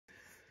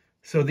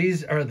So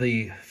these are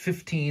the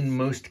 15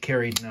 most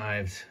carried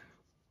knives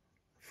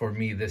for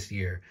me this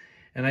year.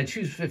 And I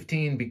choose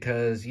 15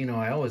 because, you know,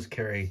 I always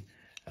carry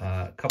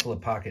a couple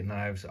of pocket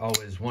knives,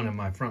 always one in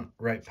my front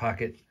right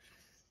pocket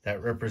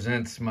that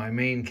represents my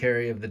main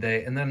carry of the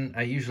day. And then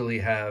I usually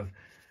have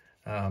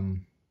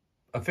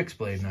a fixed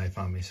blade knife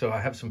on me. So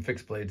I have some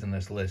fixed blades in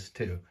this list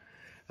too.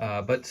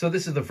 So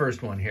this is the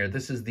first one here.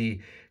 This is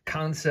the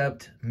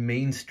Kansept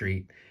Main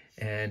Street,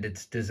 and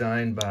it's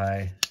designed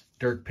by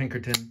Dirk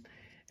Pinkerton.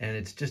 And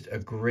it's just a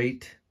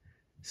great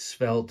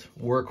svelte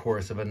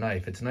workhorse of a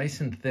knife. It's nice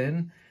and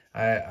thin.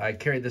 I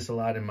carry this a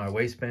lot in my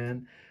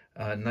waistband.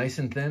 Nice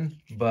and thin,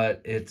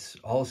 but it's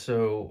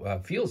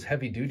also feels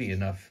heavy duty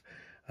enough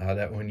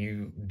that when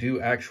you do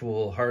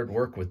actual hard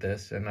work with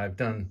this, and I've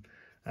done,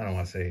 I don't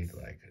want to say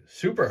like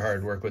super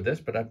hard work with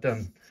this, but I've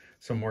done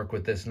some work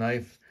with this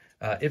knife.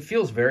 It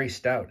feels very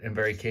stout and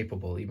very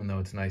capable, even though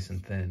it's nice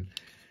and thin.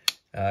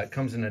 It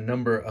comes in a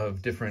number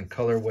of different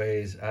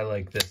colorways. I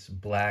like this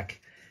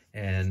black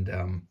and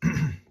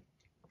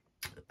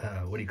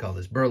what do you call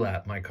this?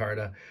 Burlap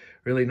micarta.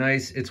 Really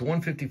nice. It's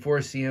 154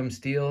 cm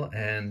steel,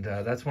 and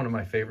that's one of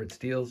my favorite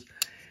steels.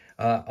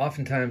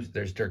 Oftentimes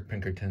there's Dirk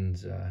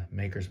Pinkerton's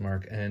maker's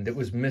mark, and it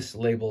was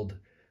mislabeled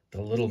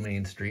the Little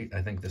Main Street,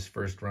 I think this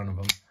first run of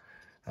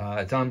them.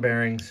 It's on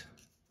bearings.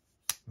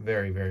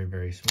 Very, very,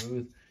 very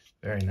smooth.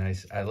 Very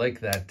nice. I like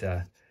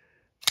that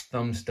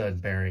thumb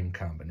stud bearing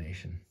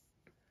combination.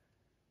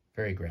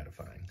 Very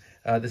gratifying.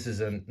 This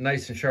is a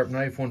nice and sharp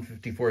knife.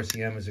 154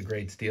 cm is a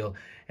great steel.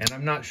 And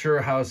I'm not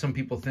sure how some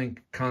people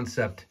think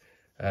Kansept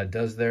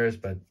does theirs,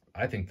 but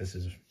I think this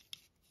is,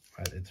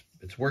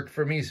 it's worked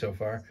for me so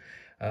far.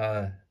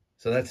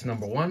 So that's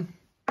number one.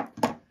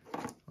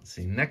 Let's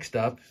see, next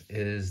up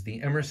is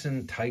the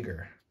Emerson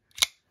Tiger.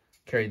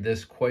 Carried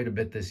this quite a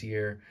bit this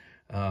year.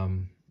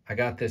 I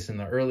got this in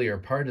the earlier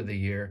part of the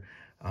year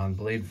on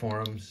Blade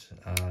Forums.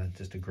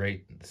 Just a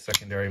great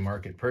secondary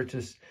market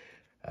purchase.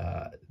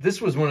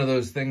 This was one of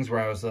those things where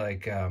I was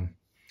like,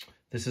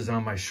 this is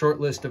on my short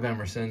list of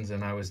Emersons,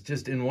 and I was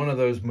just in one of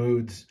those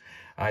moods.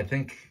 I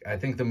think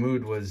the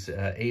mood was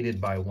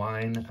aided by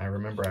wine. I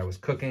remember I was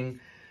cooking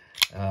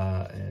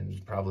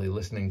and probably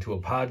listening to a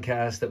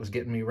podcast that was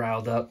getting me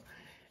riled up,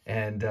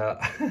 and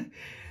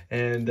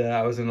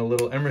I was in a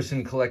little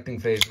Emerson collecting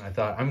phase, and I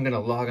thought, I'm gonna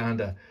log on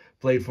to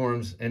Blade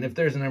Forums, and if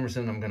there's an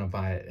Emerson, I'm gonna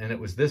buy it. And it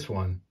was this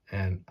one,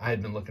 and I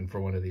had been looking for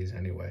one of these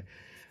anyway.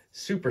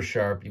 Super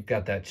sharp. You've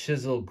got that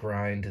chisel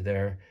grind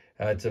there.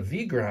 It's a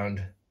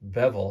V-ground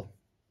bevel,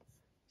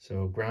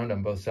 so ground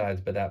on both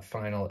sides, but that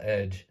final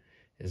edge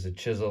is a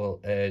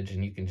chisel edge,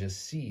 and you can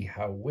just see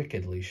how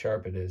wickedly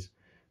sharp it is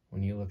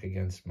when you look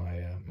against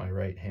my my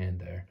right hand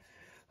there.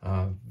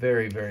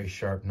 Very, very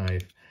sharp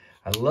knife.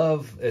 I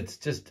love, it's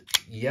just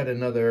yet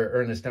another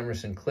Ernest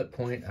Emerson clip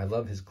point. I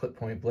love his clip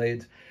point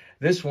blades.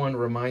 This one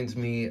reminds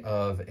me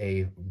of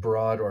a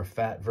broad or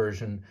fat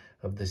version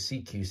of the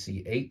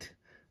CQC8.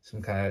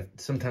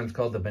 Sometimes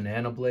called the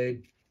banana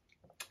blade,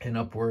 an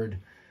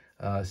upward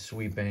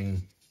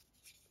sweeping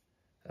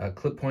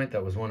clip point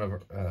that was one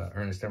of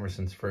Ernest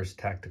Emerson's first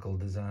tactical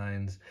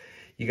designs.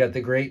 You got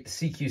the great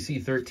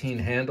CQC13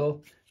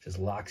 handle, just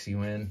locks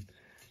you in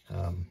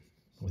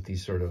with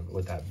these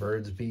with that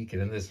bird's beak.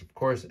 And in this, of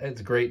course,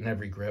 it's great in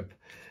every grip.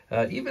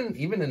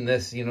 Even in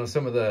this, you know,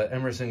 some of the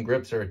Emerson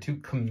grips are too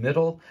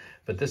committal,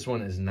 but this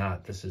one is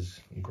not. This is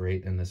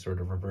great in this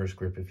sort of reverse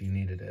grip if you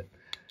needed it.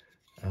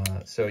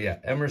 So yeah,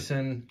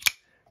 Emerson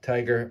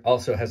Tiger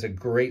also has a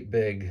great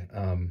big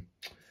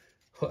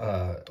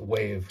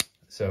wave,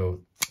 so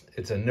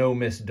it's a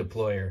no-miss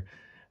deployer.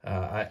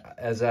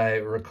 As I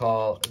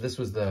recall, this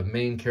was the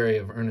main carry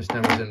of Ernest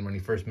Emerson when he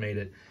first made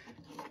it,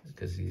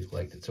 because he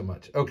liked it so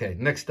much. Okay,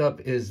 next up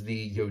is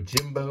the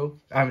Yojumbo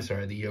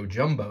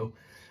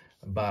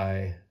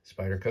by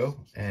Spyderco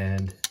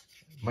and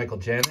Michael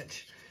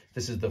Janich.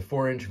 This is the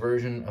 4-inch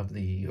version of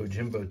the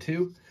Yojumbo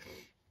 2.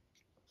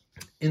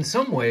 In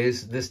some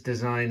ways, this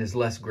design is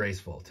less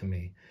graceful to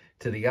me.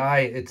 To the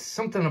eye, it's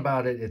something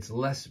about it. It's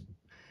less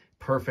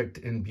perfect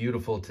and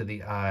beautiful to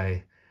the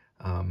eye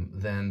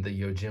than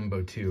the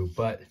Yojumbo 2.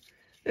 But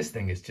this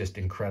thing is just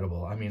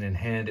incredible. I mean, in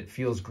hand, it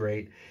feels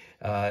great.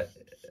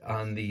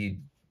 On the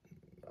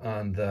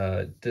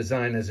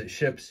design as it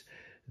ships,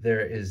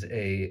 there is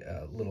a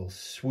little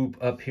swoop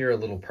up here, a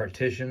little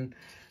partition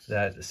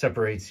that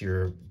separates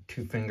your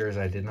two fingers.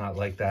 I did not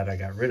like that. I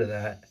got rid of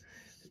that.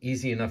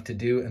 Easy enough to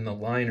do, and the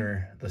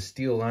liner, the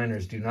steel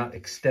liners do not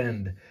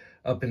extend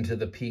up into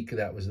the peak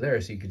that was there,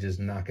 so you could just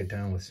knock it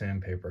down with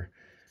sandpaper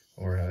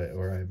or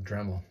a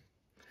Dremel.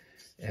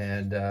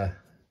 And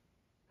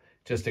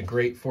just a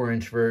great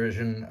 4-inch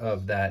version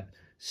of that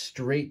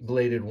straight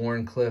bladed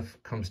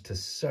Wharncliffe. Comes to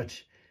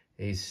such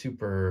a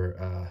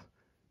super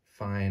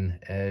fine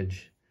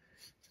edge,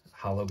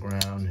 hollow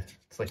ground.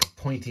 It's like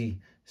a pointy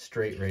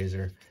straight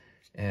razor,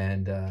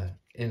 and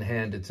in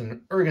hand, it's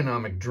an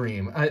ergonomic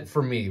dream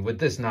for me with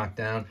this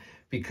knockdown,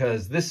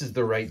 because this is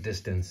the right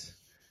distance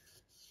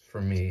for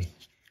me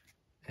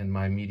and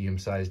my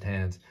medium-sized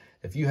hands.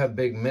 If you have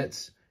big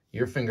mitts,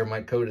 your finger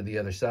might go to the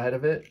other side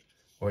of it,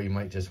 or you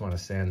might just want to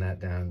sand that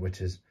down, which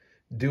is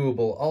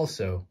doable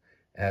also,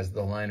 as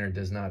the liner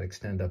does not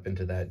extend up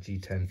into that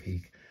G10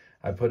 peak.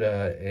 I put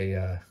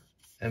a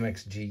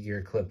MXG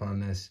gear clip on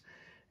this,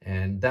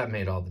 and that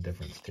made all the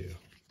difference too.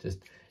 Just,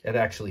 it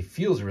actually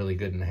feels really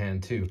good in the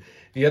hand too.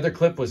 The other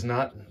clip was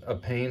not a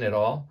pain at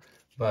all,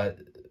 but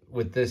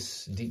with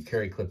this deep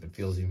carry clip, it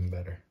feels even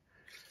better.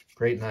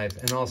 Great knife,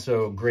 and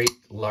also great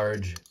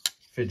large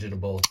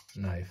fidgetable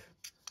knife.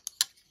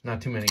 Not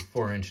too many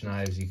 4-inch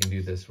knives you can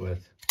do this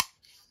with.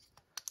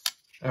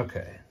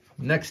 Okay,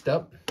 next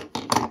up,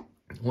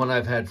 one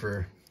I've had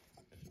for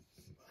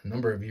a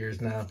number of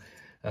years now,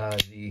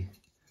 the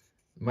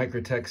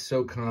Microtech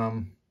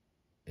SOCOM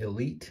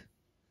Elite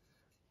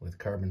with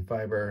carbon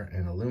fiber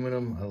and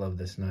aluminum. I love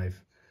this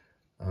knife.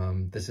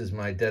 This is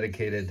my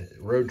dedicated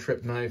road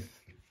trip knife,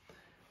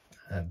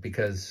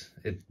 because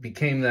it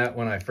became that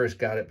when I first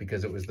got it,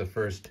 because it was the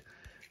first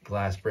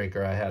glass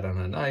breaker I had on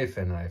a knife,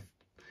 and I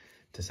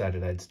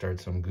decided I'd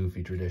start some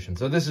goofy tradition.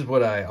 So this is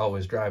what I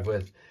always drive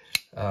with.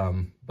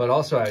 But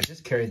also I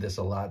just carried this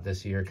a lot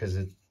this year because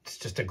it's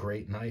just a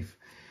great knife.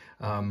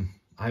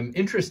 I'm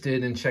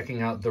interested in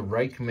checking out the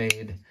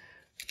Reich-made.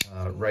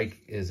 Reich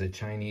is a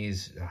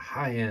Chinese,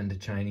 high-end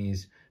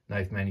Chinese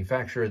knife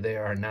manufacturer. They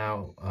are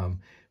now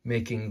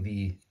making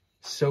the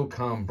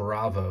SOCOM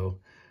Bravo,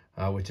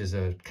 which is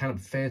a kind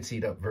of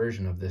fancied up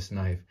version of this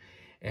knife.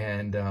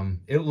 And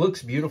it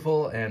looks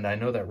beautiful, and I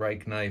know that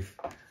Reich knife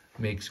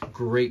makes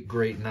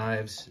great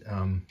knives,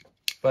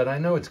 but I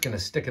know it's going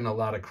to stick in a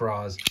lot of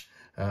craws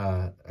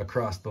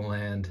across the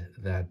land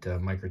that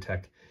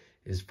Microtech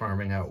is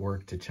farming out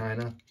work to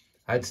China.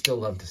 I'd still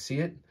love to see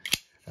it.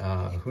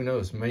 Who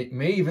knows,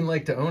 may even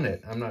like to own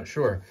it, I'm not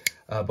sure.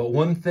 But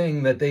one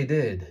thing that they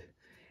did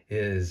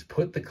is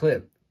put the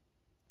clip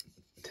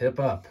tip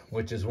up,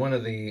 which is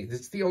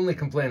it's the only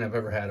complaint I've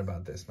ever had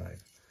about this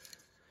knife.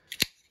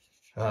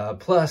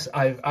 Plus,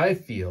 I've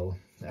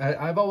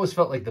always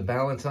felt like the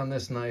balance on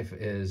this knife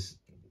is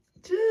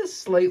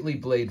just slightly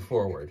blade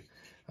forward.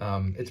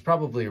 It's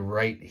probably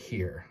right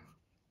here,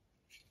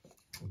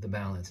 the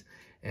balance.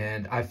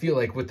 And I feel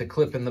like with the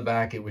clip in the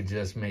back, it would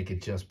just make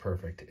it just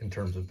perfect in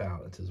terms of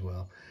balance as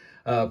well.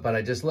 But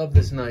I just love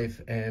this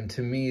knife, and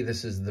to me,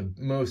 this is the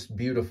most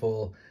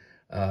beautiful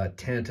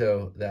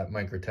Tanto that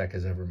Microtech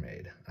has ever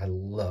made. I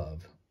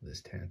love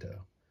this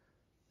Tanto,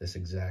 this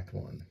exact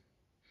one.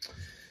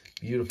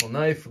 Beautiful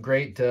knife,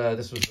 great.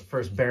 This was the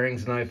first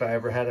bearings knife I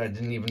ever had. I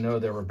didn't even know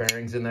there were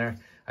bearings in there.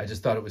 I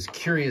just thought it was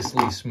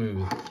curiously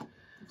smooth.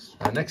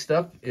 Next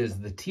up is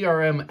the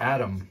TRM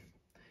Atom.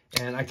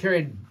 And I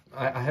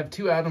have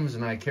two Atoms,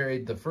 and I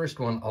carried the first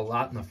one a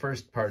lot in the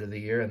first part of the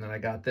year, and then I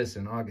got this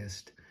in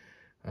August.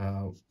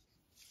 For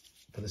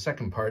the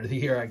second part of the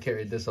year, I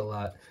carried this a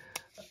lot.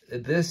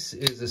 This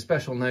is a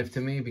special knife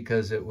to me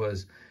because it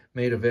was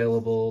made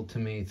available to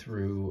me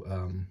through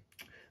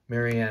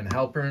Marianne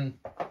Halpern,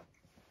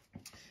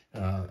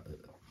 of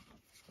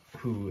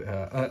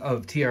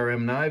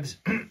TRM Knives.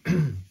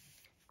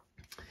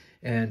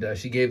 And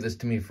she gave this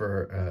to me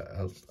for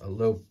a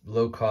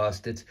low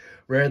cost. It's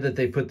rare that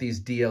they put these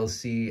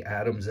DLC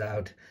Atoms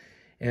out.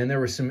 And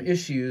there were some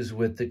issues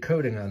with the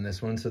coating on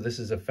this one, so this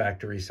is a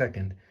factory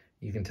second.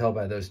 You can tell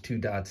by those two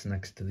dots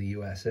next to the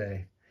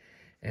USA.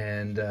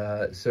 And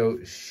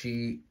so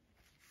she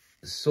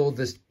sold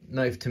this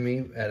knife to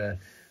me at a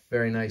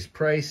very nice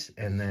price,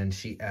 and then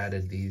she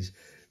added these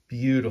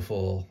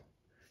beautiful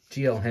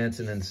GL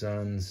Hansen &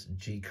 Sons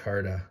G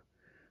Carta.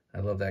 I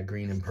love that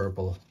green and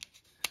purple.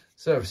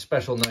 So a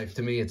special knife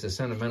to me. It's a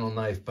sentimental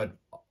knife, but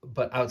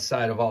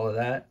outside of all of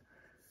that,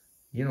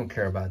 you don't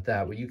care about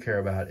that. What you care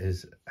about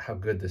is how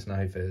good this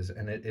knife is,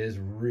 and it is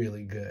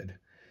really good.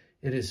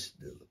 It is.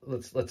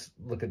 Let's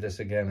look at this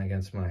again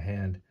against my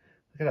hand.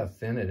 Look at how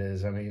thin it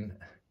is. I mean,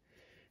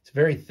 it's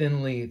very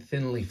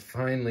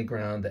finely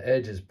ground. The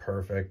edge is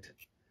perfect.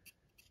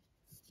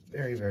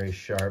 Very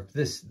sharp.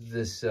 This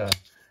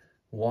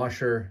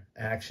washer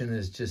action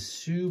is just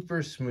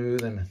super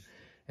smooth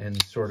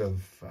and sort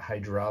of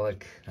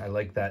hydraulic. I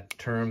like that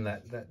term.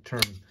 That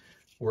term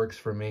works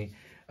for me.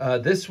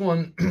 This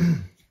one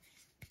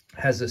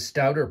has a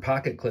stouter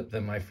pocket clip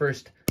than my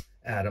first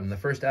Atom. The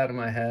first Atom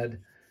I had,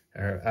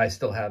 or I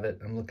still have it.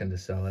 I'm looking to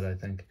sell it, I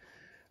think,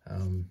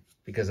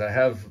 because I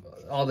have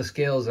all the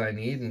scales I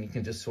need, and you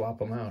can just swap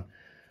them out.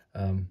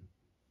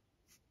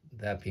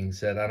 That being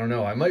said, I don't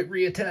know. I might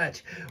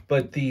reattach,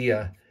 but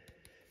the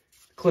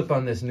clip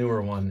on this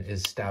newer one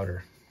is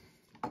stouter.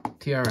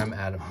 TRM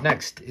Atom.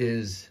 Next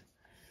is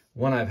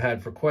one I've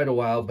had for quite a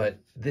while, but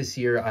this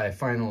year I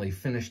finally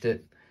finished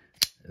it.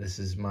 This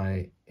is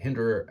my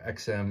Hinderer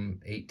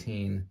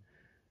XM-18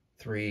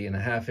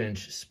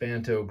 3.5-inch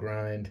Spanto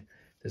grind.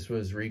 This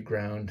was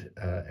reground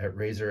at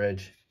Razor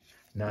Edge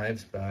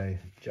Knives by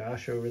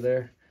Josh over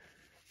there.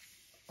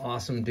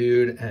 Awesome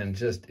dude, and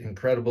just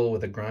incredible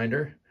with a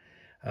grinder.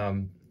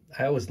 I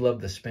always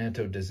loved the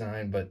Spanto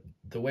design, but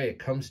the way it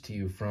comes to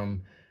you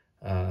from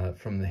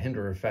the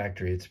Hinderer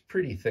factory, it's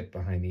pretty thick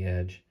behind the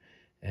edge,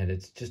 and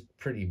it's just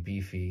pretty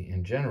beefy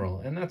in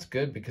general. And that's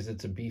good because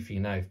it's a beefy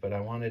knife, but I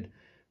wanted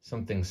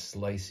something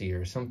slicey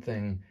or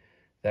something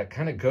that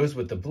kind of goes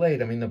with the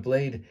blade. I mean, the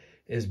blade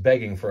is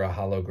begging for a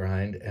hollow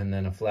grind and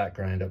then a flat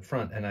grind up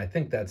front. And I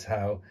think that's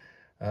how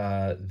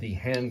the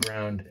hand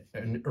ground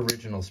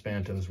original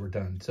Spantos were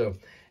done. So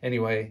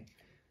anyway,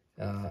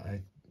 I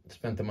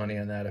spent the money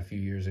on that a few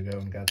years ago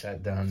and got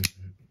that done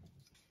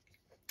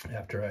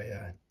after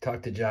I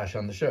talked to Josh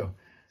on the show,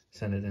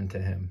 sent it in to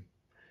him.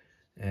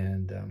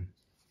 And,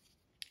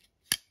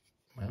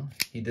 well,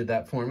 he did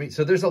that for me.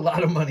 So there's a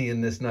lot of money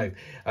in this knife.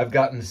 I've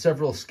gotten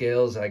several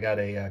scales. I got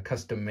a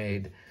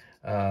custom-made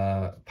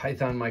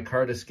Python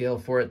micarta scale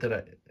for it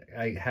that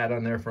I had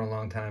on there for a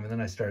long time. And then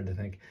I started to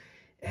think,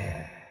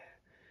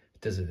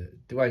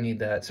 do I need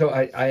that? So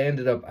I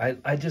ended up,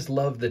 I just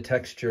love the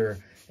texture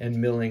and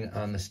milling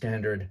on the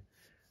standard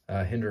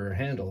Hinderer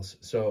handles.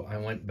 So I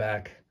went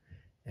back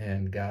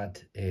and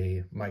got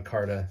a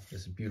micarta,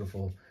 this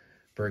beautiful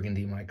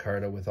burgundy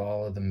micarta with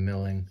all of the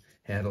milling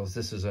handles.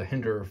 This is a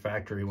Hinderer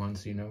factory one,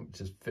 so you know, it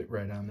just fit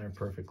right on there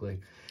perfectly.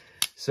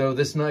 So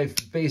this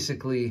knife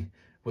basically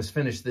was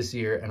finished this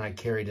year, and I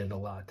carried it a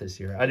lot this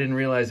year. I didn't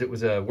realize it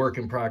was a work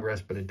in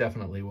progress, but it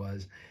definitely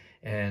was.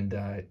 And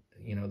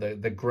you know, the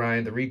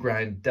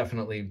regrind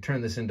definitely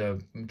turned this into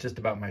just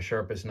about my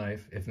sharpest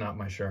knife, if not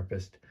my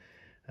sharpest.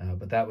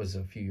 But that was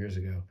a few years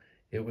ago.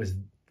 It was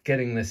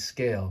getting this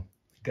scale,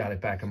 got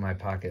it back in my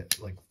pocket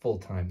like full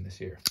time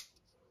this year.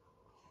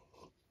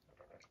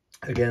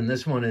 Again,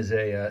 this one is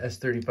a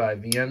S35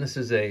 VN. This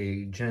is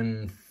a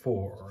Gen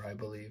 4, I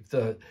believe.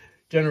 The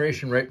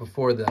generation right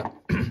before the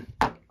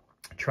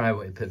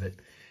tri-way pivot.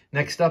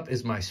 Next up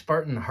is my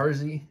Spartan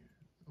Harsey.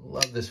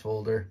 Love this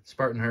folder.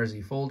 Spartan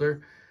Harsey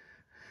folder.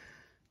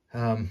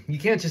 You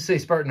can't just say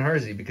Spartan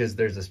Harsey because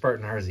there's a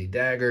Spartan Harsey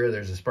dagger.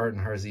 There's a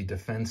Spartan Harsey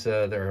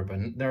Defensa.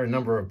 There are a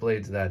number of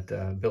blades that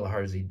Bill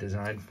Harsey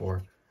designed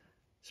for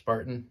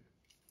Spartan.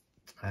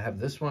 I have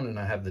this one and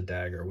I have the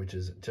dagger, which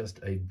is just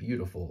a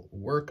beautiful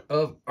work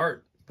of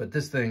art. But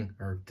this thing,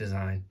 or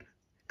design,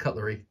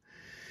 cutlery,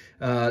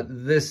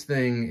 this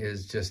thing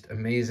is just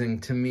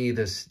amazing. To me,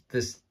 this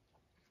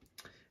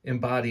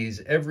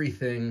embodies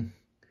everything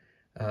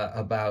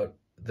about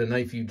the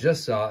knife you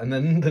just saw, and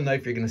then the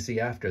knife you're going to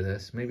see after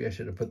this. Maybe I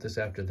should have put this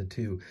after the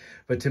two.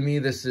 But to me,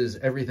 this is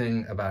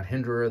everything about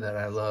Hinderer that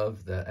I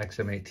love, the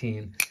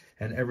XM-18,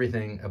 and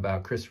everything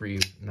about Chris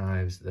Reeve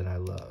knives that I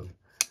love.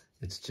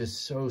 It's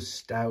just so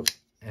stout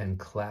and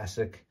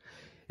classic.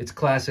 It's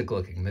classic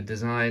looking. The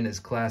design is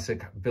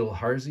classic Bill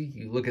Harsey.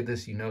 You look at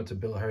this, you know it's a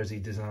Bill Harsey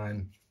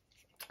design,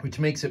 which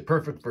makes it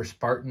perfect for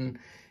Spartan,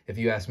 if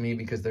you ask me,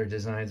 because their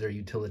designs are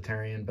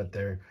utilitarian, but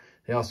they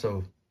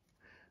also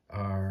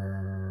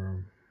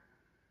are,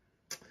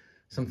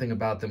 something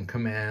about them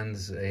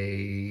commands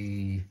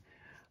a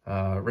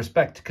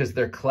respect, because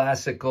they're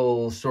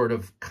classical sort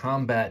of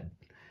combat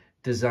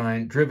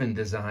design, driven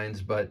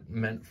designs, but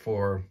meant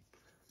for,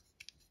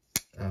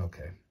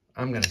 okay,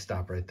 I'm going to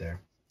stop right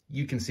there.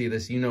 You can see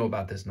this, you know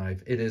about this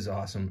knife. It is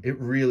awesome. It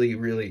really,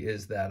 really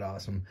is that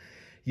awesome.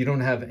 You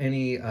don't have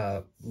any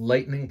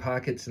lightning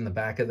pockets in the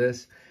back of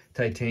this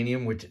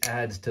titanium, which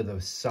adds to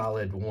the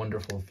solid,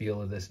 wonderful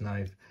feel of this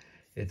knife.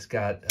 It's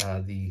got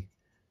the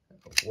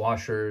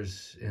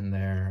washers in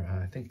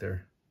there. I think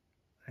they're,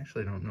 I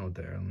actually don't know what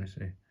they are. Let me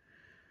see.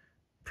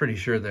 Pretty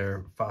sure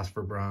they're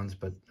phosphor bronze,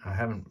 but I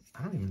don't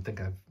even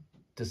think I've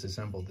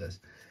disassembled this.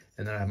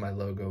 And then I have my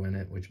logo in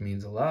it, which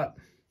means a lot.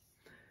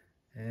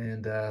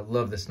 And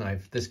love this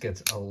knife. This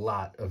gets a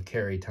lot of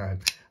carry time.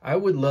 I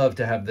would love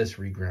to have this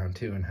reground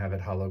too and have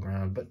it hollow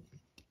ground, but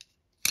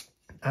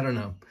I don't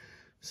know.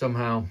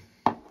 Somehow,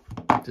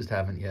 just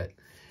haven't yet.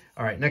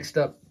 All right, next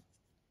up,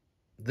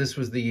 this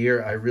was the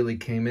year I really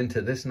came into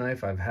this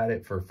knife. I've had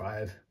it for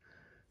five,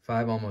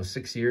 almost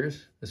 6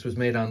 years. This was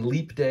made on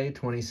Leap Day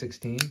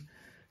 2016,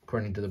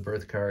 according to the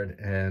birth card.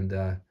 And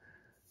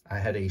I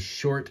had a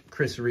short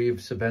Chris Reeve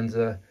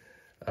Sebenza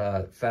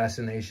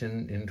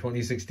fascination in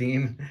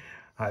 2016.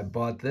 I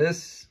bought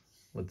this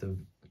with the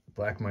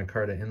black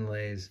micarta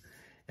inlays,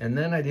 and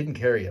then I didn't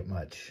carry it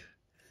much.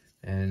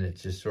 And it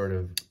just sort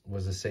of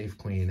was a safe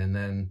queen. And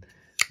then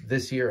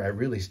this year, I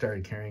really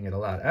started carrying it a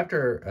lot.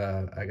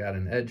 After I got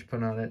an edge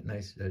put on it,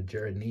 nice,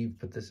 Jared Neve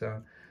put this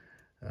on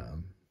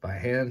by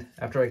hand.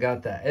 After I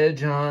got that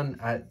edge on,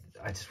 I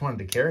just wanted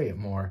to carry it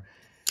more.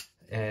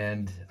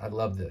 And I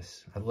love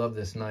this. I love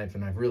this knife,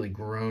 and I've really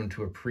grown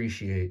to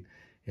appreciate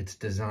its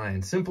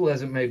design. Simple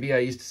as it may be, I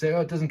used to say,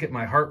 oh, it doesn't get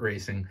my heart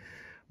racing.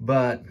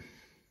 But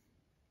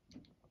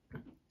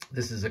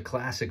this is a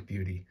classic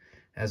beauty,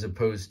 as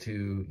opposed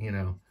to, you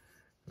know,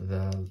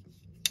 the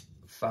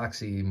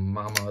Foxy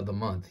Mama of the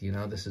Month. You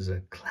know, this is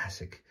a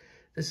classic.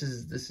 This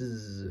is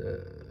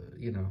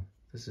you know,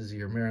 this is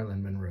your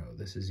Marilyn Monroe.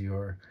 This is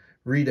your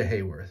Rita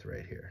Hayworth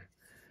right here.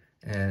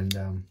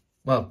 And,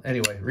 well,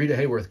 anyway, Rita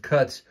Hayworth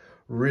cuts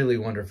really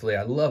wonderfully.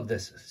 I love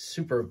this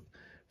super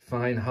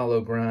fine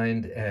hollow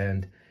grind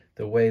and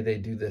the way they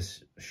do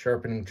this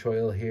sharpening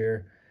choil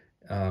here.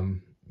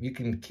 You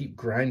can keep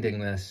grinding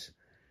this,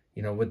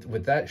 you know,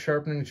 with that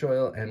sharpening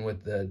choil and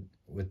with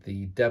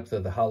the depth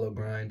of the hollow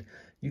grind.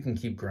 You can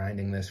keep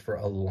grinding this for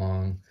a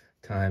long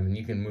time, and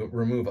you can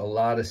remove a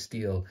lot of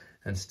steel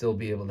and still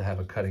be able to have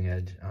a cutting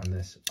edge on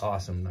this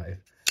awesome knife.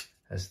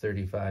 Has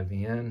 35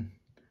 VN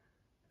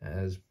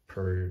as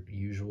per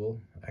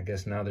usual. I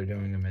guess now they're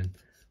doing them in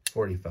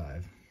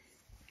 45.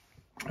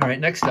 All right,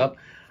 next up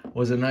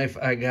was a knife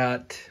I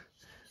got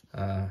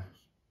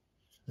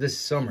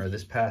this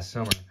past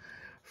summer,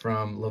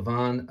 from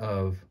Levon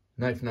of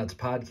Knife Nuts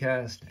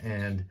Podcast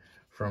and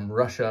from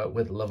Russia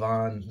with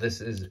Levon.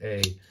 This is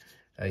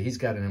he's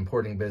got an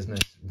importing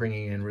business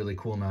bringing in really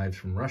cool knives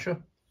from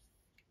Russia.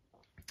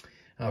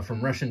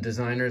 From Russian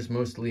designers,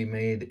 mostly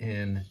made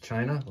in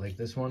China, like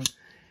this one.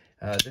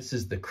 This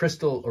is the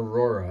Kristal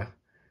Aurora,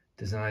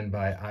 designed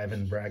by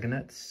Ivan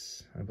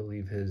Braganets. I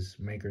believe his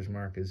maker's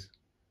mark is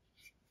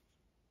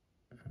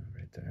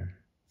right there.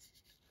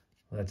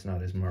 Well, that's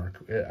not his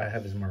mark. I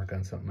have his mark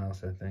on something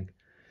else, I think.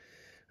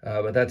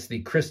 But that's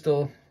the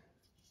Kristal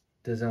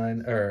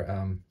design,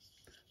 or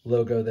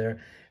logo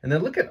there. And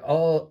then look at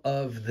all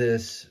of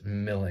this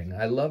milling.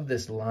 I love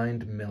this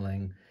lined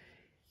milling.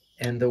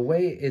 And the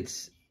way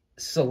it's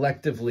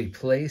selectively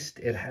placed,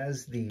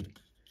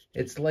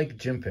 it's like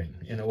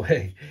jimping in a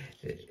way.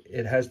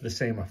 It has the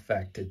same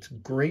effect. It's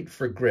great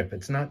for grip.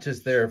 It's not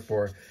just there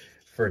for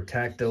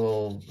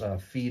tactile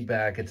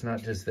feedback. It's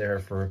not just there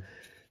for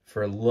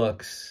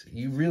looks.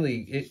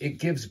 It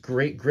gives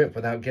great grip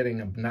without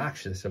getting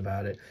obnoxious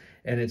about it.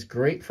 And it's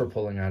great for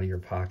pulling out of your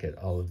pocket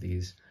all of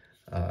these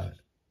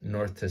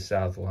north to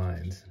south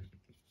lines.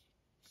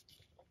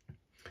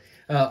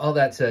 All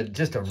that said,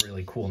 just a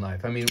really cool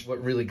knife. I mean,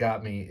 what really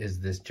got me is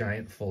this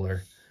giant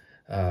fuller.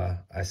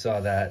 I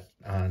saw that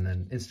on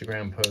an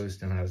Instagram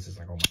post, and I was just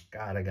like, oh my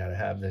God, I gotta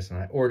have this. And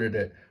I ordered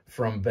it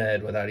from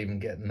bed without even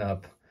getting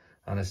up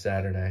on a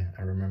Saturday,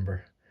 I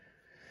remember.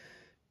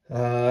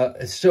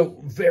 It's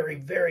so very,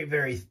 very,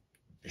 very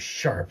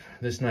sharp.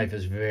 This knife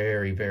is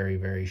very, very,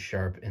 very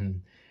sharp.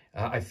 And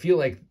I feel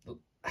like,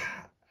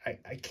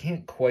 I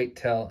can't quite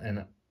tell,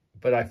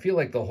 but I feel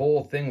like the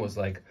whole thing was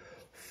like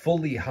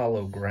fully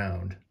hollow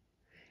ground.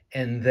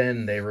 And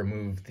then they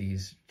removed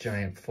these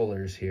giant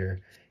fullers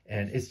here.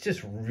 And it's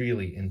just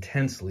really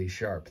intensely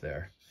sharp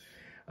there.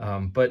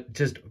 But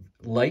just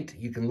light.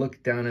 You can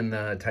look down in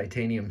the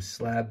titanium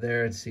slab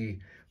there and see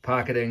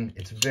pocketing.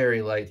 It's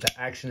very light. The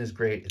action is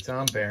great. It's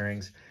on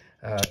bearings.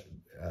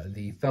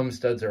 The thumb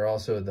studs are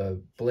also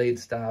the blade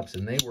stops,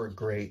 and they work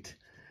great.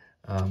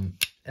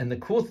 And the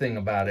cool thing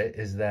about it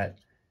is that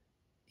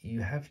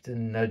you have to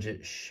nudge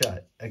it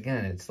shut.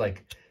 Again, it's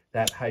like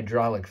that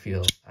hydraulic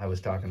feel I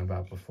was talking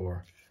about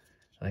before.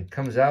 Like,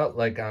 comes out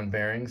like on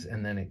bearings,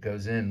 and then it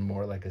goes in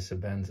more like a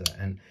Sebenza.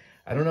 And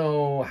I don't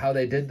know how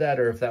they did that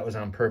or if that was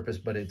on purpose,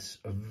 but it's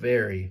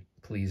very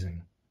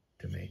pleasing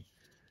to me,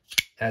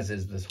 as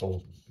is this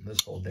whole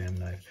damn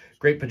knife.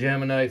 Great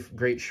pajama knife,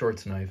 great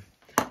shorts knife.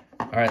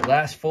 All right,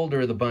 last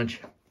folder of the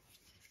bunch.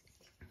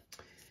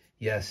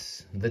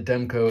 Yes, the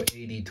Demko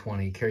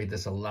AD20. Carried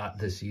this a lot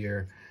this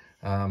year.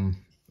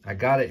 I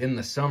got it in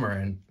the summer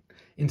and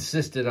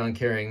insisted on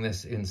carrying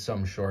this in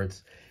some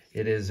shorts.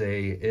 It is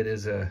a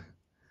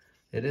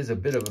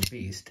bit of a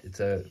beast. It's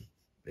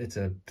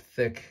a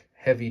thick,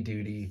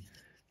 heavy-duty,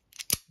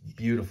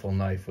 beautiful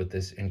knife with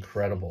this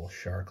incredible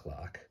shark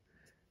lock.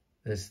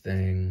 This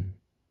thing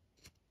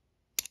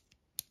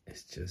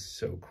is just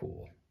so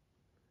cool.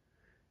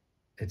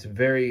 It's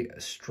very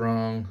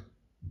strong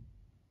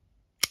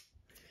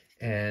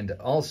and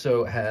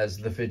also has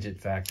the fidget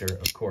factor,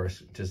 of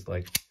course, just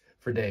like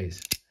for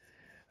days.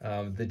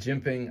 The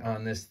jimping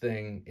on this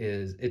thing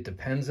it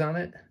depends on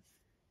it,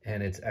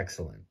 and it's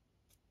excellent.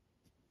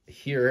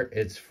 Here,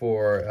 it's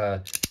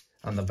for,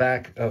 on the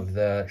back of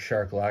the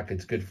shark lock,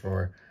 it's good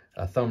for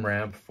a thumb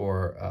ramp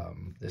for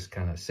this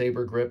kind of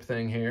saber grip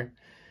thing here.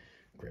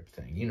 Grip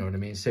thing, you know what I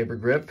mean, saber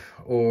grip.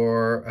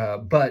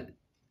 Or, but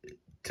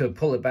to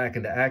pull it back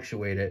and to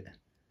actuate it,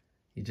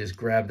 you just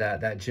grab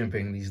that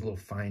jimping. These little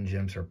fine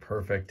jimps are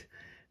perfect.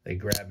 They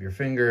grab your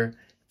finger,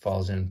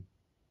 falls in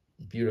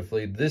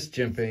beautifully. This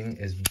jimping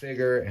is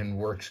bigger and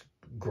works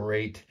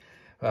great.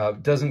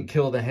 Doesn't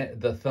kill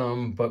the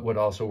thumb, but would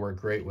also work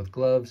great with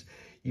gloves.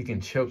 You can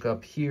choke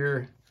up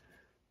here.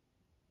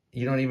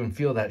 You don't even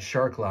feel that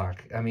shark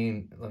lock. I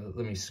mean,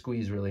 let me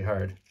squeeze really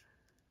hard.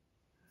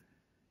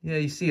 Yeah,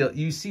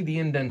 you see the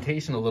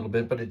indentation a little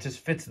bit, but it just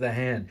fits the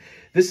hand.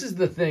 This is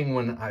the thing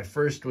when I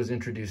first was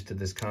introduced to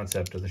this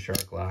concept of the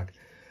shark lock.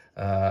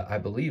 I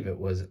believe it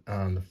was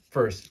on the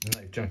first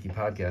TheKnifeJunkie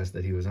podcast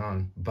that he was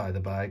on. By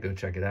the by, go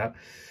check it out.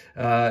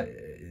 I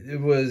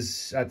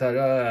thought,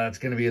 oh, it's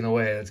going to be in the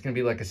way. It's going to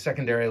be like a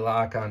secondary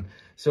lock on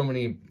so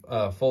many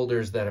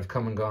folders that have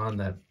come and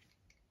gone.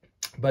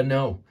 But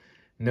no,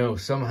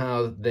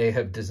 somehow they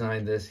have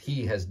designed this.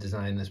 He has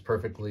designed this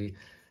perfectly.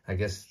 I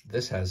guess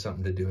this has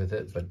something to do with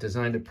it, but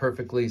designed it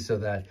perfectly so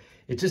that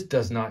it just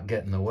does not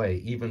get in the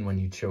way, even when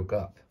you choke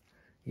up.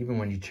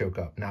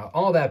 Now,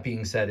 all that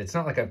being said, it's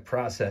not like I've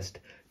processed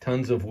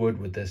tons of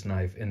wood with this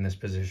knife in this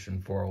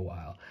position for a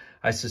while.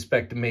 I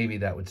suspect maybe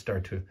that would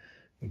start to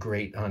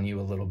grate on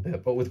you a little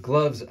bit, but with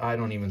gloves, I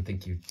don't even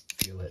think you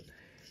feel it.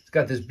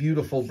 got this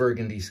beautiful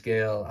burgundy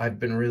scale. I've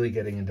been really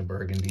getting into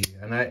burgundy,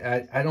 and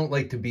I don't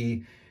like to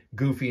be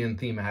goofy and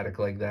thematic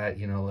like that.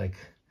 You know, like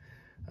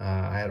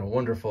I had a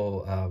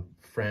wonderful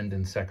friend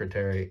and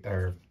secretary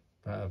or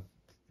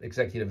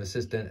executive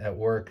assistant at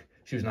work.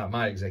 She was not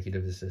my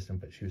executive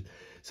assistant, but she was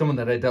someone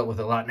that I dealt with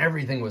a lot, and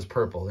everything was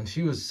purple. And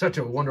she was such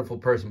a wonderful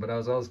person, but I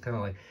was always kind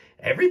of like,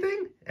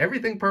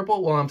 everything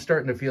purple? Well, I'm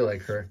starting to feel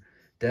like her.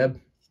 Deb,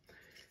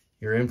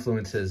 your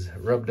influence has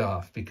rubbed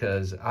off,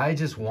 because I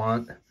just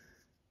want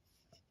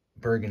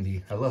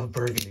burgundy. I love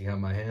burgundy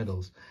on my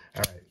handles.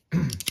 All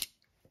right.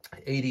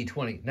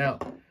 AD20. Now,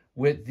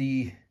 with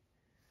the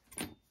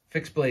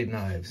fixed blade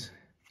knives,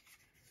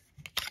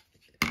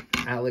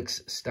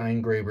 Alex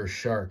Steingraber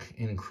Shark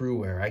in crew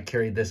wear. I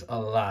carried this a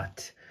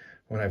lot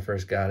when I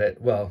first got it.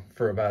 Well,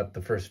 for about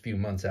the first few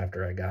months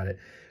after I got it,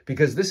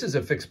 because this is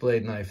a fixed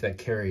blade knife that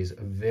carries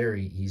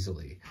very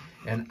easily.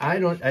 And I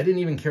didn't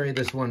even carry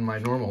this one my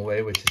normal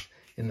way, which is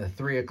in the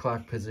 3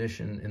 o'clock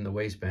position in the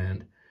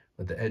waistband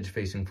with the edge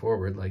facing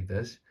forward like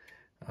this.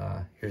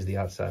 Here's the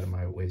outside of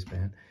my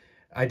waistband.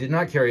 I did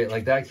not carry it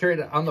like that. I carried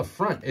it on the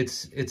front.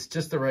 It's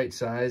just the right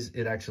size.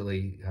 It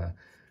actually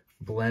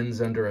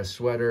blends under a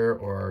sweater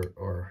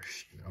or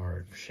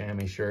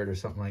chamois shirt or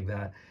something like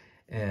that.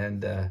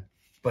 And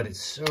but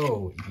it's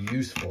so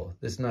useful.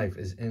 This knife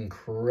is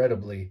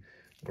incredibly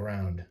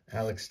ground.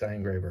 Alex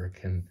Steingraber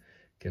can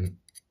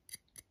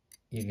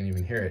you can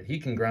even hear it. He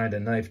can grind a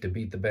knife to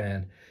beat the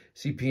band.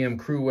 CPM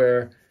crew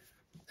wear.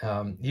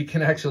 You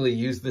can actually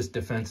use this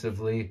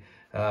defensively.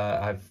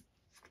 I've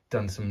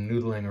done some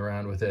noodling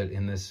around with it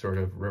in this sort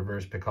of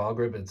reverse pickle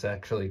grip. It's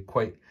actually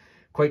quite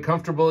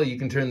comfortable. You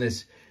can turn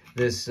this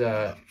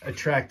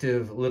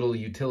attractive little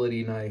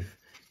utility knife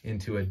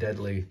into a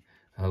deadly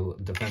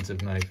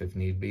defensive knife if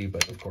need be,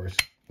 but of course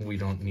we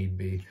don't need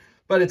be.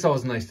 But it's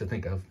always nice to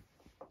think of.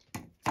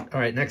 All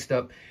right, next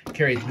up,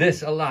 carried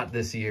this a lot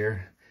this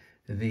year.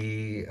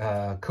 The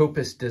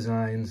Kopis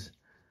Designs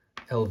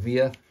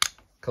Elvia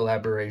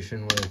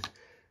collaboration with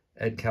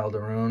Ed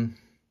Calderon.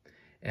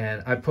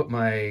 And I put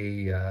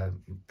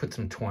put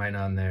some twine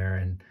on there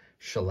and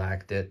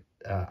shellacked it.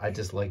 I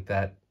just like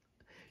that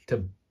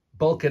to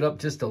bulk it up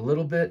just a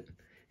little bit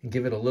and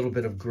give it a little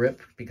bit of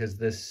grip, because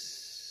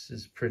this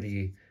is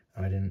pretty,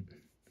 I didn't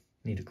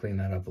need to clean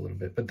that up a little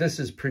bit, but this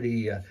is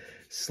pretty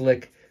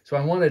slick. So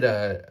I wanted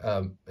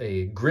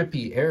a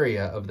grippy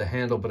area of the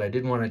handle, but I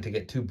didn't want it to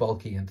get too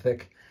bulky and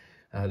thick.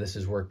 This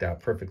has worked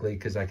out perfectly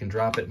because I can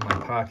drop it in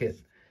my pocket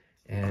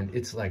and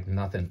it's like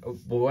nothing.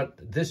 What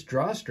this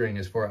drawstring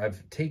is for,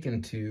 I've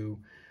taken to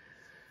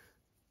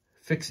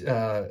fix,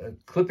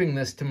 clipping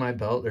this to my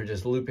belt or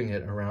just looping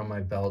it around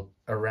my belt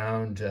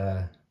around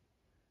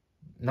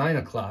 9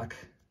 o'clock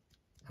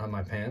on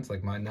my pants,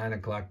 like my 9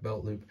 o'clock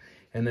belt loop,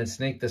 and then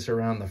snake this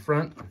around the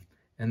front.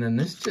 And then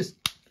this just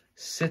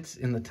sits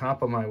in the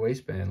top of my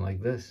waistband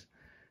like this.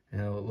 You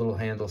know, a little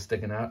handle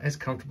sticking out. It's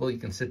comfortable. You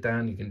can sit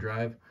down, you can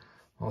drive,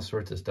 all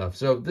sorts of stuff.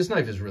 So this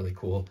knife is really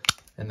cool.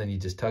 And then you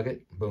just tug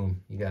it,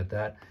 boom, you got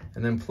that.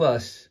 And then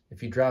plus,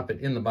 if you drop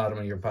it in the bottom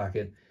of your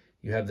pocket,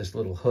 you have this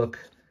little hook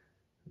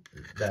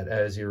that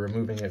as you're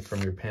removing it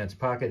from your pants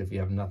pocket, if you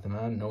have nothing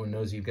on, no one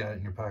knows you've got it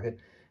in your pocket.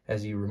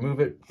 As you remove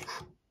it,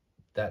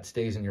 that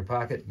stays in your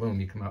pocket, boom,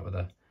 you come out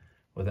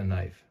with a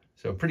knife.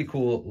 So pretty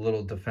cool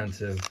little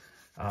defensive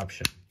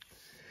option.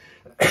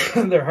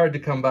 They're hard to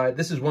come by.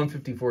 This is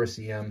 154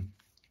 cm.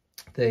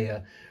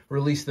 They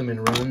release them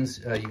in runs.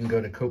 You can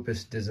go to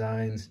Kopis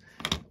Designs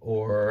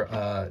or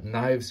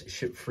Knives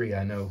Ship Free.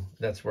 I know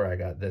that's where I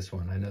got this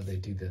one. I know they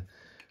do the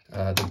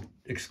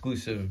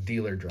exclusive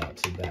dealer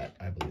drops of that,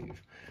 I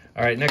believe.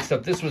 All right, next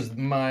up, this was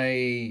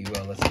my,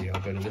 well, let's see,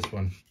 I'll go to this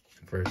one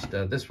first.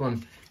 This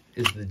one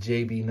is the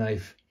JB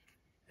Knife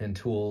and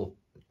Tool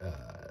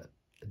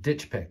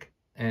Ditch Pik,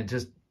 and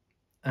just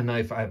a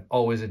knife I've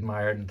always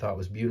admired and thought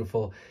was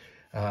beautiful.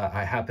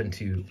 I happened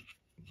to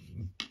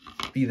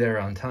be there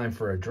on time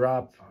for a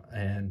drop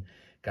and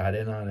got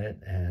in on it,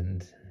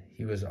 and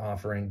he was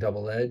offering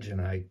double edge, and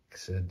I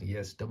said,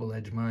 yes, double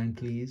edge mine,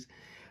 please.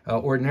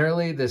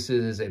 Ordinarily, this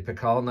is a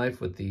pickle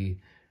knife with the,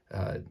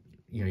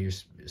 you know, you're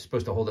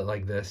supposed to hold it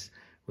like this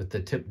with the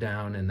tip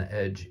down and the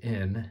edge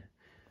in,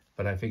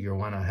 but I figure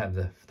why not have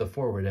the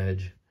forward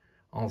edge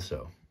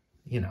also,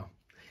 you know.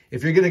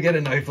 If you're going to get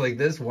a knife like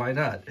this, why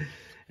not?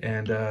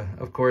 And,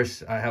 of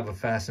course, I have a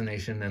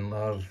fascination and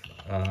love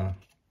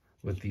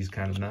with these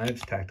kind of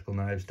knives, tactical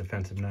knives,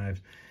 defensive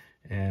knives,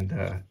 and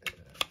I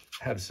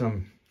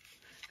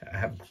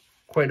have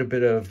quite a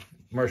bit of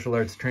martial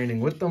arts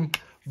training with them,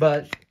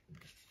 but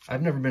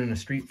I've never been in a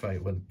street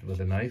fight with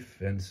a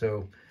knife, and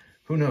so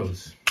who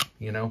knows,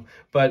 you know?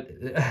 But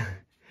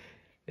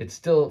it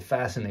still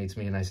fascinates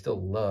me, and I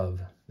still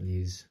love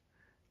these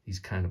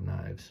kind of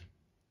knives,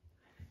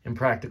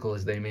 impractical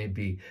as they may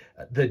be.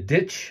 The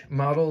Ditch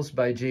models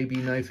by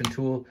JB Knife and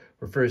Tool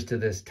refers to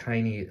this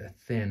tiny,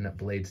 thin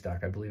blade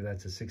stock. I believe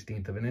that's a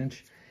 1/16 of an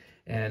inch,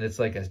 and it's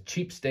like a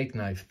cheap steak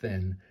knife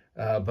thin,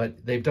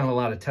 but they've done a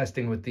lot of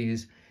testing with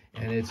these,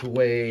 and it's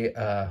way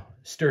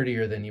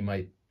sturdier than you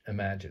might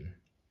imagine,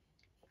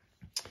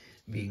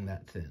 being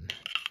that thin.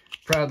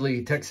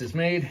 proudly Texas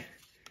made.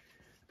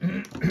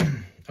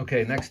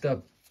 Okay, next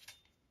up,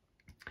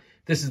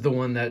 this is the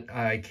one that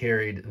I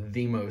carried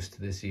the most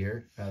this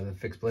year, the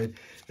fixed blade.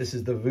 This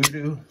is the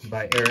Voodoo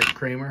by Eric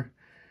Kramer.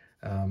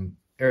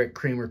 Eric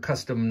Kramer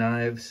Custom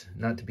Knives,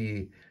 not to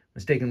be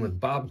mistaken with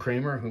Bob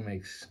Kramer, who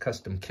makes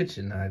custom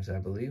kitchen knives, I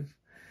believe.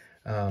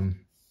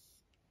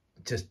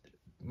 Just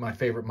my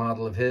favorite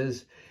model of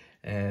his,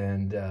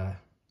 and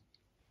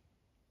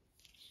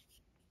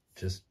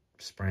just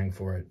sprang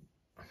for it.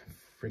 I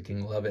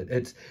freaking love it.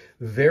 It's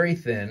very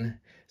thin,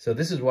 so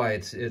this is why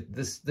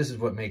this is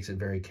what makes it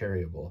very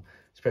carryable,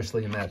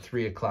 especially in that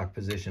 3 o'clock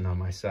position on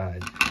my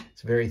side.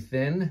 It's very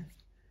thin.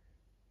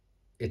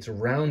 It's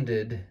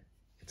rounded.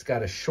 It's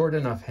got a short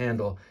enough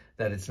handle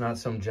that it's not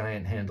some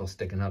giant handle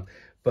sticking up,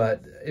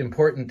 but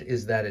important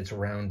is that it's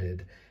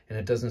rounded and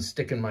it doesn't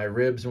stick in my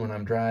ribs when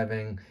I'm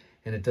driving,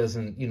 and it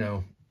doesn't, you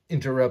know,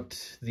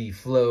 interrupt the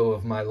flow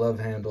of my love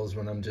handles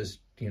when I'm just,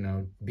 you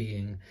know,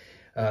 being.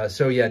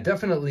 So yeah,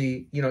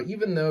 definitely, you know,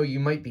 even though you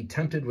might be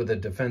tempted with a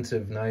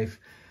defensive knife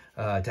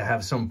to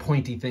have some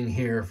pointy thing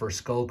here for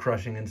skull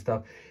crushing and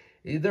stuff,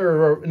 there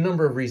are a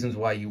number of reasons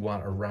why you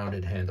want a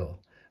rounded handle.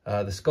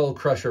 The skull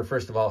crusher,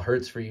 first of all,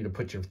 hurts for you to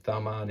put your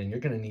thumb on, and you're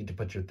going to need to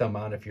put your thumb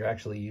on if you're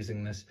actually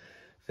using this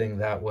thing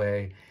that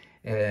way.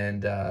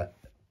 And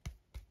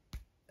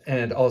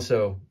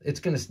also, it's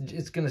gonna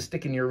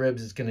stick in your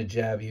ribs. It's gonna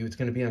jab you. It's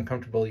gonna be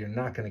uncomfortable. You're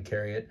not gonna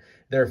carry it.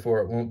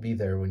 Therefore, it won't be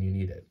there when you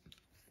need it.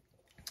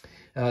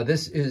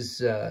 This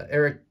is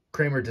Eric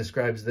Kramer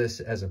describes this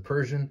as a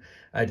Persian.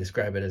 I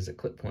describe it as a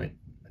clip point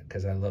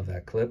because I love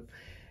that clip,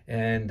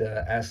 and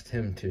asked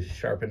him to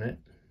sharpen it,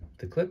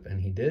 the clip,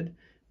 and he did.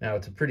 Now,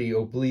 it's a pretty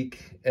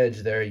oblique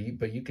edge there,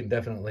 but you can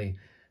definitely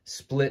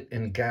split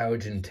and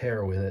gouge and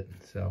tear with it.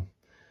 So,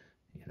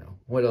 you know,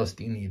 what else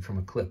do you need from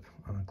a clip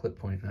on a clip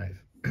point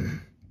knife?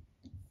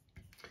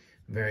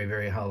 Very,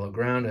 very hollow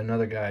ground.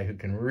 Another guy who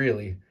can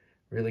really,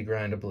 really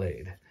grind a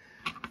blade.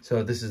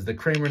 So this is the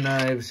Kramer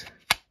Knives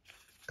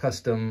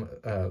Custom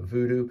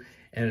Voodoo.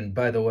 And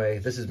by the way,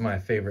 this is my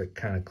favorite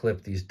kind of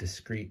clip. These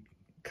discrete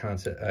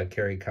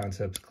carry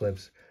Kansept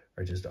clips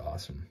are just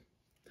awesome.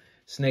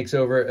 Snakes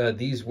over.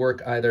 These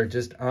work either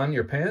just on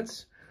your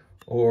pants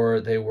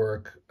or they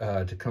work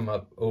to come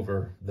up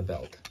over the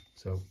belt.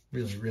 So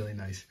really, really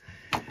nice.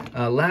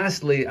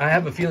 Lastly, I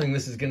have a feeling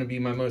this is going to be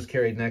my most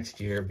carried next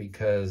year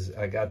because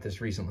I got this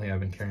recently.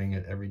 I've been carrying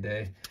it every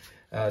day.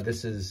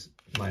 This is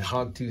my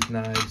Hogtooth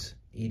Knives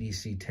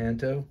EDC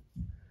Tanto.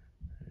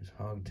 There's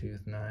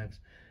Hogtooth Knives.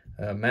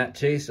 Matt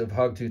Chase of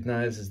Hogtooth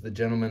Knives is the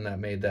gentleman that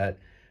made that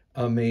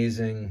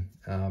amazing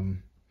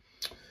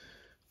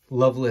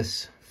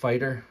Loveless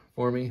Fighter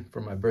for me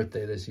for my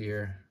birthday this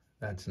year.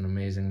 That's an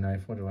amazing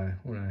knife. What do I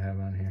have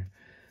on here?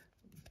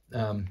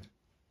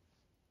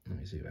 Let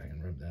me see if I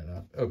can rub that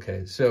up.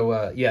 Okay,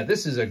 so yeah,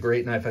 this is a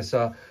great knife. I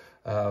saw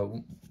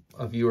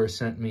a viewer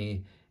sent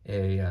me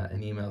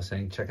an email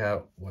saying, check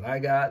out what I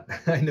got.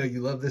 I know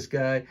you love this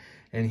guy.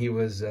 And he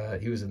was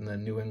in the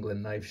New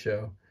England Knife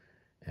Show.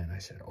 And I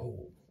said,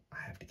 oh, I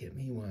have to get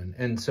me one.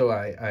 And so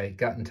I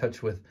got in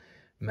touch with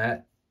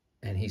Matt,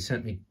 and he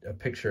sent me a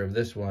picture of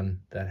this one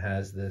that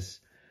has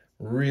this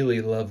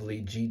really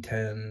lovely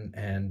G10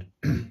 and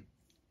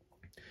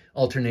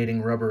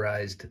alternating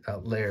rubberized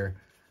layer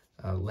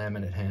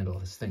laminate handle.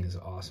 This thing is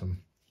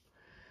awesome.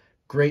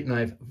 Great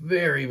knife,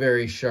 very,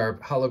 very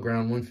sharp, hollow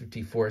ground,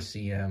 154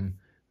 cm.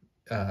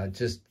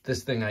 Just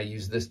this thing, I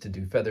used this to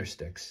do feather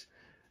sticks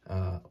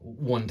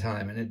one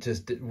time, and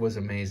it was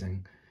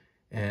amazing.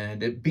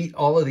 And it beat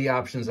all of the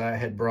options I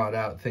had brought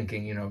out,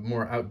 thinking, you know,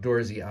 more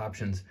outdoorsy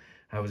options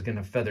I was going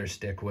to feather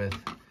stick with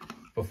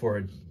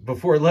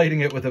before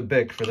lighting it with a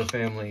Bic for the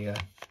family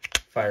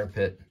fire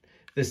pit.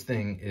 This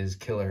thing is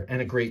killer,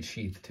 and a great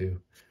sheath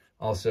too.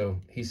 Also,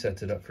 he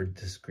sets it up for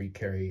discrete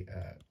carry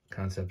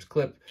Kansept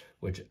clip,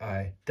 which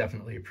I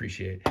definitely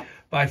appreciate.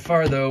 By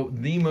far, though,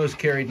 the most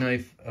carried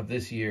knife of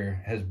this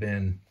year has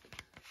been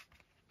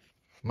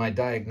my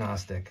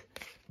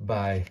Diagnostic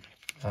by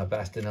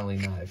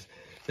Bastinelli Knives.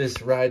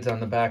 This rides on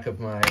the back of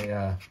my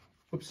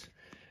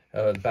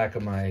back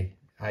of my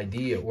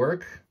ID at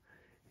work,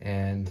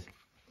 and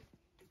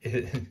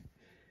it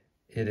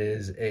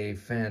is a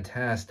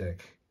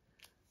fantastic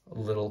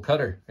little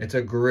cutter. It's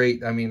a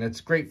great, I mean, it's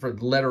great for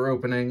letter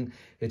opening.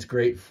 It's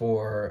great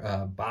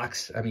for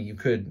box. I mean, you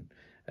could,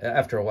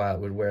 after a while,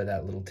 it would wear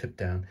that little tip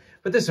down.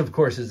 But this, of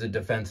course, is a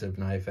defensive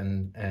knife,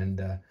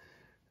 and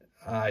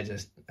I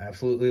just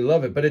absolutely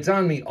love it. But it's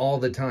on me all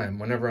the time.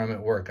 Whenever I'm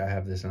at work, I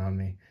have this on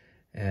me.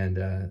 And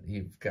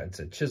it's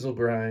a chisel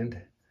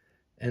grind,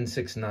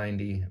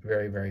 N690,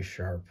 very, very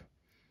sharp.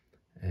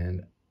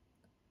 And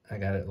I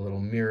got it a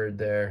little mirrored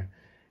there.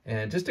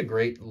 And just a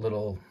great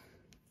little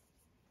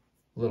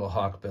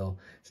hawk bill.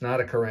 It's not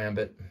a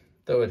karambit,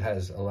 though it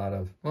has a lot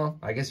of, well,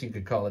 I guess you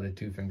could call it a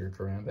two-finger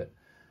karambit.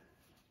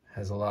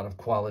 Has a lot of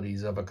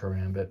qualities of a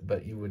karambit,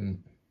 but you wouldn't,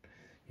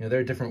 you know, there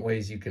are different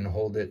ways you can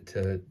hold it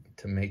to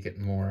make it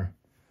more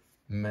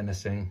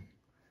menacing.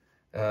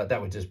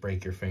 That would just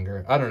break your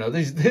finger. I don't know.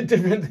 These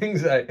different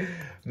things I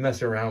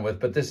mess around with,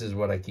 but this is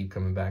what I keep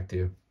coming back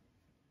to.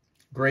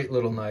 Great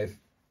little knife.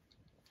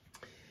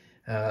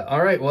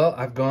 All right, well,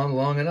 I've gone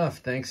long enough.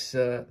 Thanks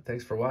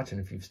for watching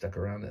if you've stuck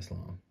around this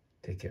long.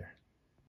 Take care.